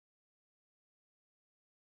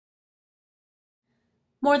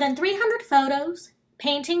More than 300 photos,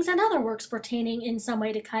 paintings, and other works pertaining in some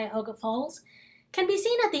way to Cuyahoga Falls can be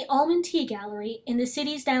seen at the Almond Tea Gallery in the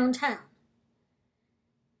city's downtown.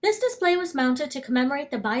 This display was mounted to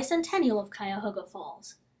commemorate the bicentennial of Cuyahoga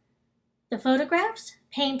Falls. The photographs,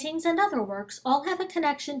 paintings, and other works all have a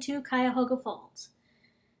connection to Cuyahoga Falls.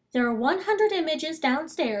 There are 100 images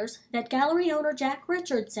downstairs that gallery owner Jack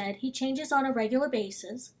Richard said he changes on a regular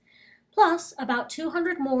basis, plus about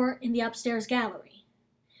 200 more in the upstairs gallery.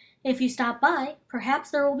 If you stop by,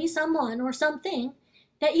 perhaps there will be someone or something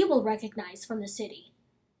that you will recognize from the city.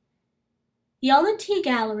 The Almond Tea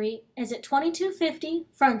Gallery is at 2250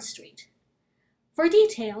 Front Street. For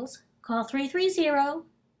details, call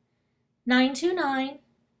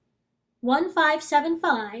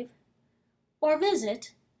 330-929-1575 or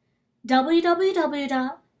visit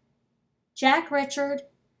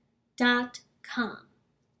www.jackrichard.com.